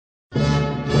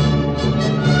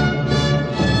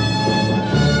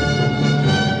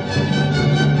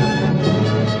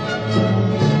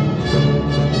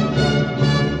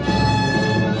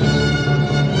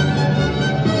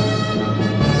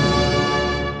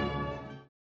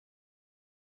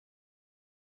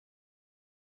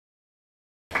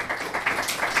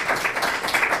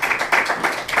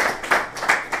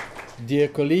Dear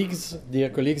colleagues, dear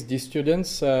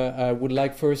students, I would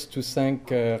like first to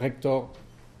thank Rector.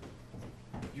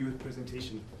 Your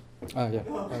presentation. Ah, yeah.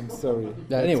 I'm sorry.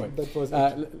 Anyway, that was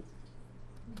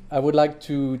I would like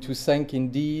to thank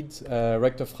indeed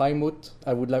Rector Freimuth.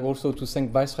 I would like also to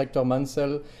thank Vice Rector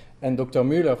Montel and Dr.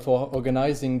 Müller for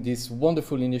organizing this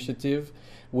wonderful initiative.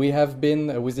 We have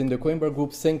been within the Coimbra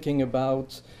group thinking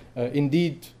about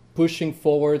indeed pushing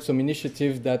forward some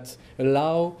initiatives that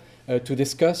allow to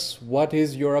discuss what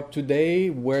is Europe today,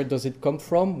 where does it come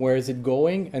from, where is it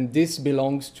going, and this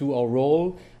belongs to our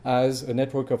role as a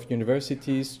network of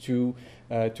universities to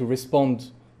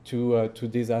respond to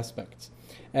these aspects.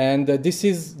 And this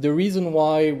is the reason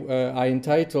why I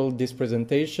entitled this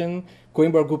presentation,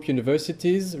 Coimbra Group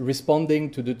Universities Responding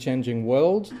to the Changing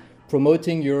World,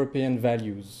 Promoting European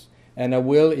Values. And I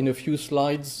will, in a few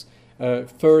slides,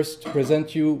 first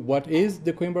present you what is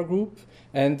the Coimbra Group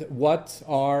and what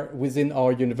are within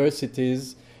our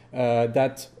universities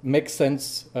that make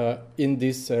sense in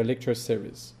this lecture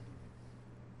series.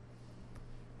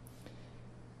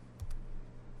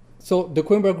 So the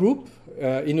Coimbra Group,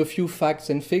 in a few facts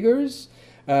and figures,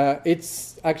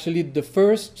 it's actually the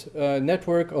first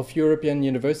network of European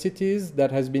universities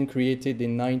that has been created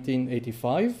in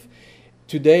 1985.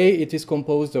 Today, it is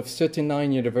composed of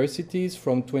 39 universities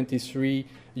from 23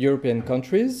 European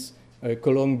countries,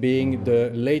 Cologne being the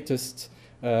latest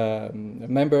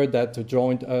member that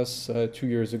joined us 2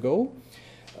 years ago.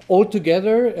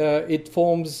 Altogether, it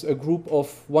forms a group of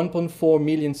 1.4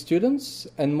 million students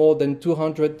and more than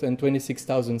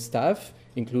 226,000 staff,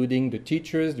 including the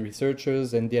teachers, the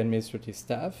researchers, and the administrative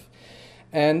staff.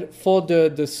 And for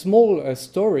the small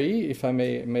story, if I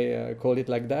may call it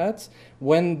like that,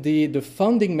 when the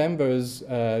founding members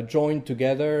joined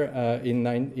together in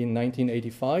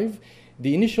 1985,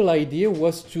 the initial idea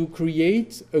was to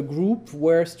create a group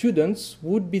where students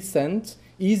would be sent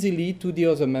easily to the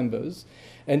other members.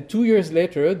 And 2 years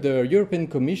later, the European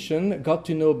Commission got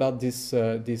to know about this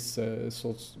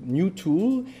sort of new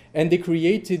tool, and they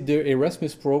created the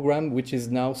Erasmus program, which is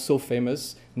now so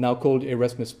famous, now called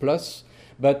Erasmus+.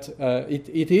 But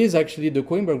it is actually the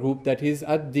Coimbra Group that is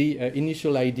at the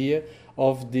initial idea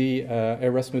of the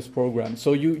Erasmus program.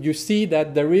 So you see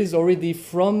that there is already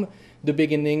from the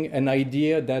beginning an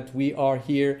idea that we are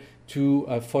here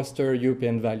to foster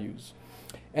European values.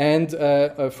 And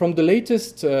from the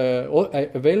latest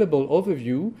available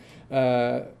overview,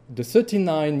 the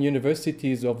 39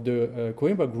 universities of the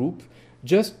Coimbra Group,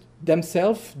 just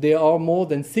themselves, they are more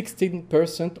than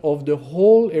 16% of the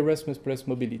whole Erasmus Plus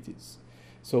mobilities.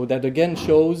 So that again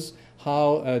shows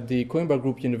how the Coimbra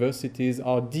Group universities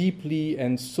are deeply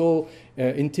and so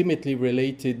intimately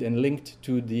related and linked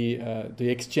to the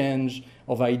exchange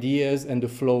of ideas and the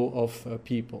flow of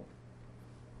people.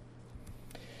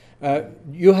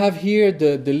 You have here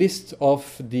the list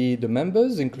of the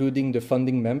members, including the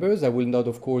funding members. I will not,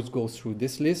 of course, go through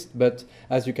this list, but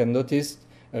as you can notice,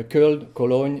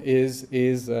 Cologne is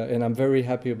and I'm very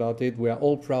happy about it. We are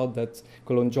all proud that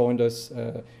Cologne joined us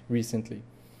recently.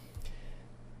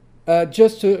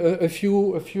 Just a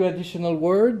few additional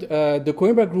words. The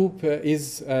Coimbra Group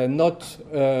is not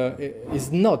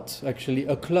actually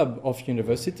a club of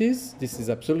universities. This is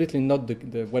absolutely not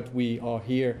what we are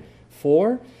here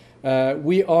for.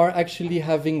 We are actually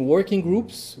having working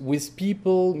groups with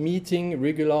people meeting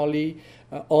regularly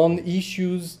on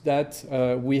issues that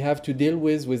we have to deal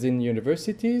with within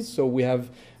universities. So we have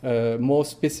more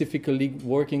specifically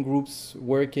working groups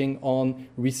working on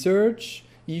research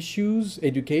issues,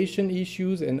 education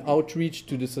issues, and outreach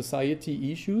to the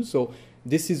society issues. So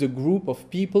this is a group of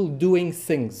people doing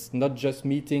things, not just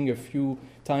meeting a few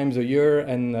times a year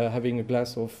and having a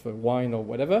glass of wine or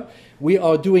whatever. We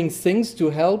are doing things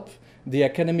to help the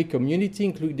academic community,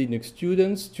 including the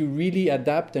students, to really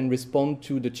adapt and respond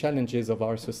to the challenges of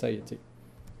our society.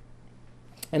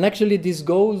 And actually this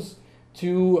goes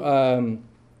to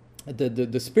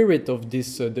the spirit of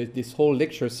this whole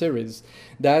lecture series,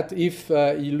 that if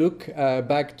you look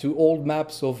back to old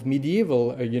maps of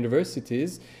medieval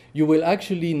universities, you will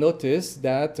actually notice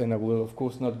that, and I will of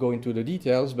course not go into the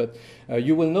details, but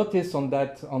you will notice on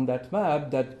that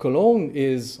map that Cologne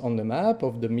is on the map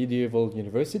of the medieval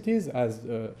universities, as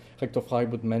Rector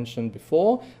Freimuth mentioned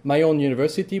before. My own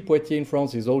university, Poitiers in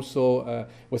France, is also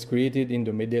was created in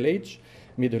the Middle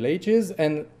Ages,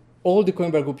 and all the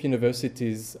Coimbra Group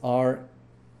universities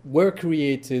were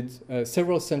created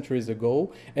several centuries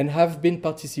ago and have been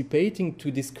participating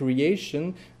to this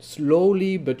creation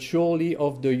slowly but surely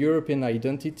of the European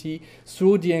identity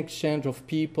through the exchange of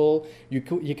people. You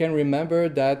can remember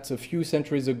that a few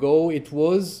centuries ago it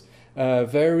was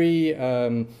very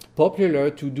popular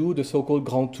to do the so-called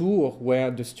Grand Tour,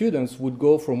 where the students would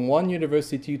go from one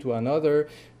university to another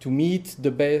to meet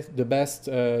the best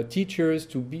teachers,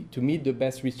 to meet the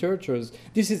best researchers.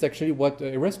 This is actually what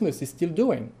Erasmus is still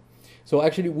doing. So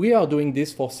actually we are doing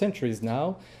this for centuries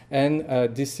now, and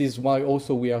this is why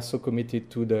also we are so committed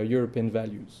to the European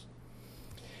values.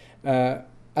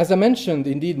 As I mentioned,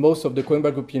 indeed, most of the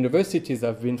Coimbra Group universities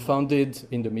have been founded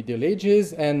in the Middle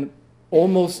Ages and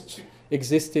almost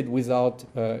existed without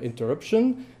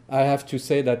interruption. I have to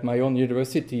say that my own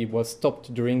university was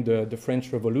stopped during the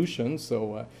French Revolution,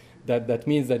 so that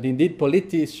means that indeed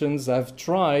politicians have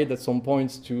tried at some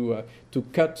points to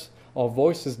cut our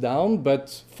voices down,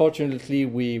 but fortunately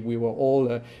we were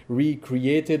all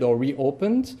recreated or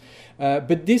reopened.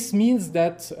 But this means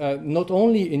that not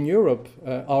only in Europe,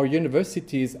 our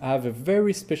universities have a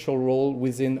very special role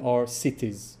within our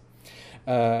cities.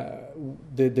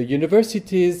 The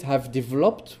universities have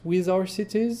developed with our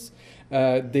cities.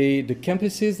 The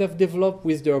campuses have developed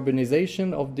with the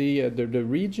urbanization of the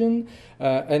region.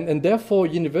 And therefore,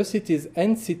 universities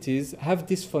and cities have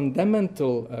this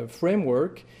fundamental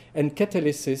framework and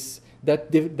catalysis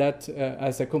that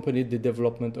has accompanied the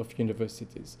development of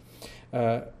universities.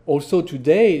 Also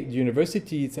today, the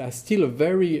universities have still a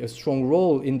very strong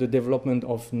role in the development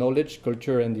of knowledge,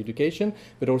 culture, and education,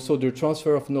 but also the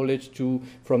transfer of knowledge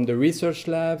from the research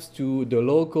labs to the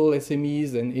local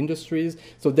SMEs and industries.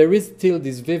 So there is still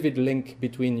this vivid link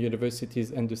between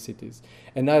universities and the cities.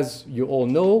 And as you all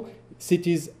know,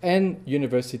 cities and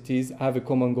universities have a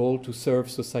common goal to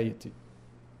serve society.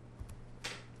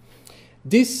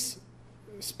 This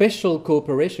special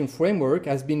cooperation framework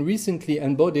has been recently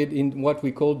embodied in what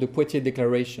we call the Poitiers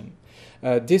Declaration.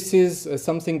 This is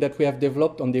something that we have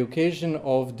developed on the occasion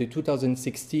of the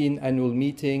 2016 annual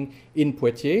meeting in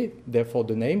Poitiers, therefore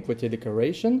the name, Poitiers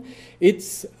Declaration. It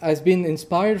has been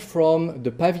inspired from the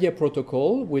Pavia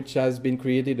Protocol, which has been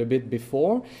created a bit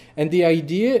before. And the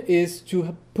idea is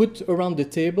to put around the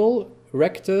table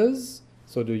rectors,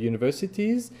 so the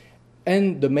universities,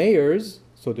 and the mayors,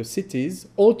 so the cities,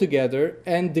 all together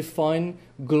and define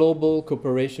global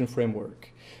cooperation framework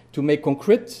to make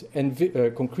concrete and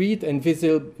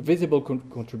visible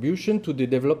contribution to the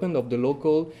development of the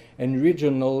local and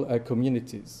regional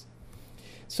communities.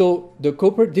 So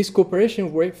this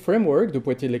cooperation framework, the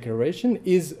Poitiers Declaration,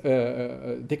 is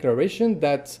a declaration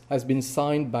that has been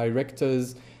signed by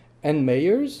rectors and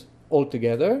mayors all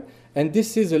together. And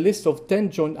this is a list of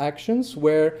 10 joint actions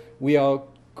where we are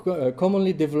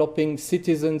commonly developing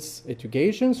citizens'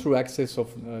 education through access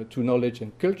to knowledge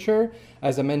and culture.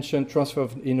 As I mentioned, transfer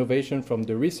of innovation from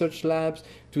the research labs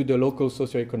to the local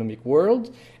socio-economic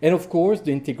world. And of course,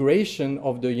 the integration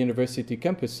of the university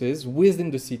campuses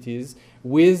within the cities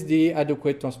with the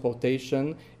adequate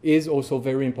transportation is also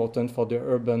very important for the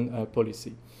urban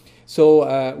policy.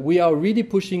 So we are really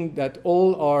pushing that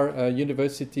all our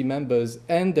university members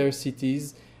and their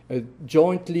cities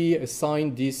jointly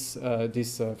sign this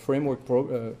framework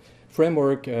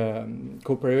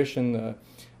cooperation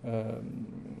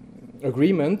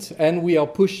agreement, and we are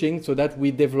pushing so that we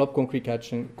develop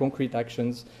concrete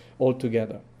actions all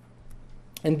together.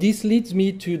 And this leads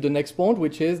me to the next point,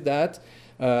 which is that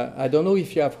I don't know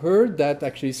if you have heard that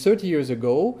actually 30 years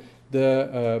ago,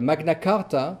 the Magna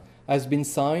Carta has been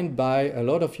signed by a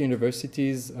lot of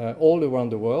universities all around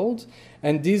the world.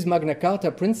 And these Magna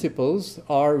Carta principles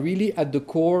are really at the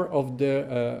core of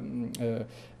the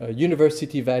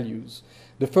university values.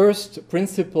 The first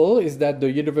principle is that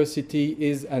the university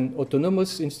is an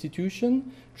autonomous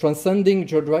institution transcending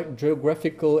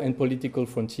geographical and political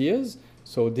frontiers.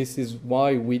 So this is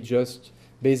why we just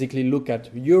basically look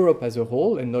at Europe as a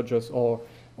whole and not just our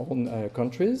own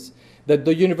countries. That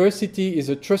the university is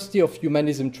a trustee of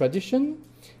humanism tradition.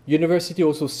 University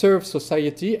also serves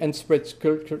society and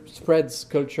spreads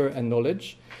culture and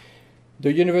knowledge.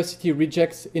 The university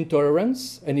rejects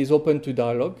intolerance and is open to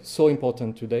dialogue, so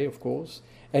important today, of course.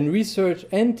 And research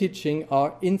and teaching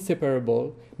are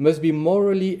inseparable, must be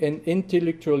morally and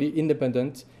intellectually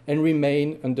independent, and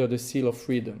remain under the seal of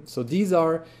freedom. So these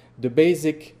are the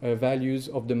basic values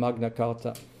of the Magna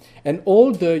Carta. And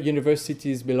all the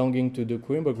universities belonging to the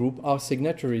Coimbra Group are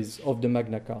signatories of the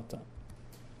Magna Carta.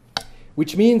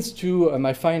 Which means to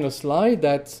my final slide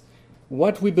that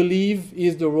what we believe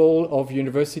is the role of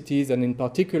universities, and in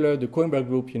particular the Coimbra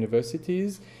Group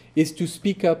universities, is to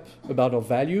speak up about our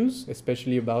values,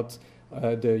 especially about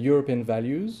the European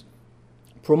values,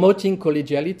 promoting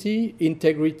collegiality,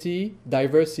 integrity,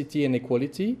 diversity, and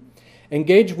equality,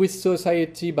 engage with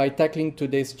society by tackling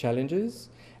today's challenges,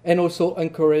 and also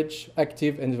encourage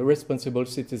active and responsible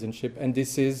citizenship. And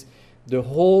this is the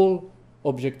whole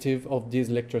objective of this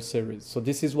lecture series. So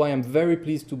this is why I'm very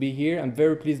pleased to be here. I'm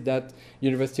very pleased that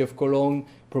University of Cologne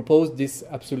proposed this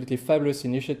absolutely fabulous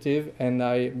initiative, and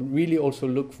I really also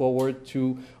look forward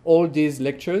to all these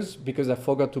lectures, because I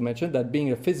forgot to mention that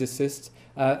being a physicist,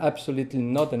 I'm absolutely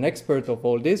not an expert of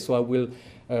all this, so I will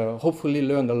hopefully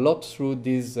learn a lot through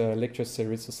this lecture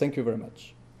series. So thank you very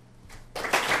much.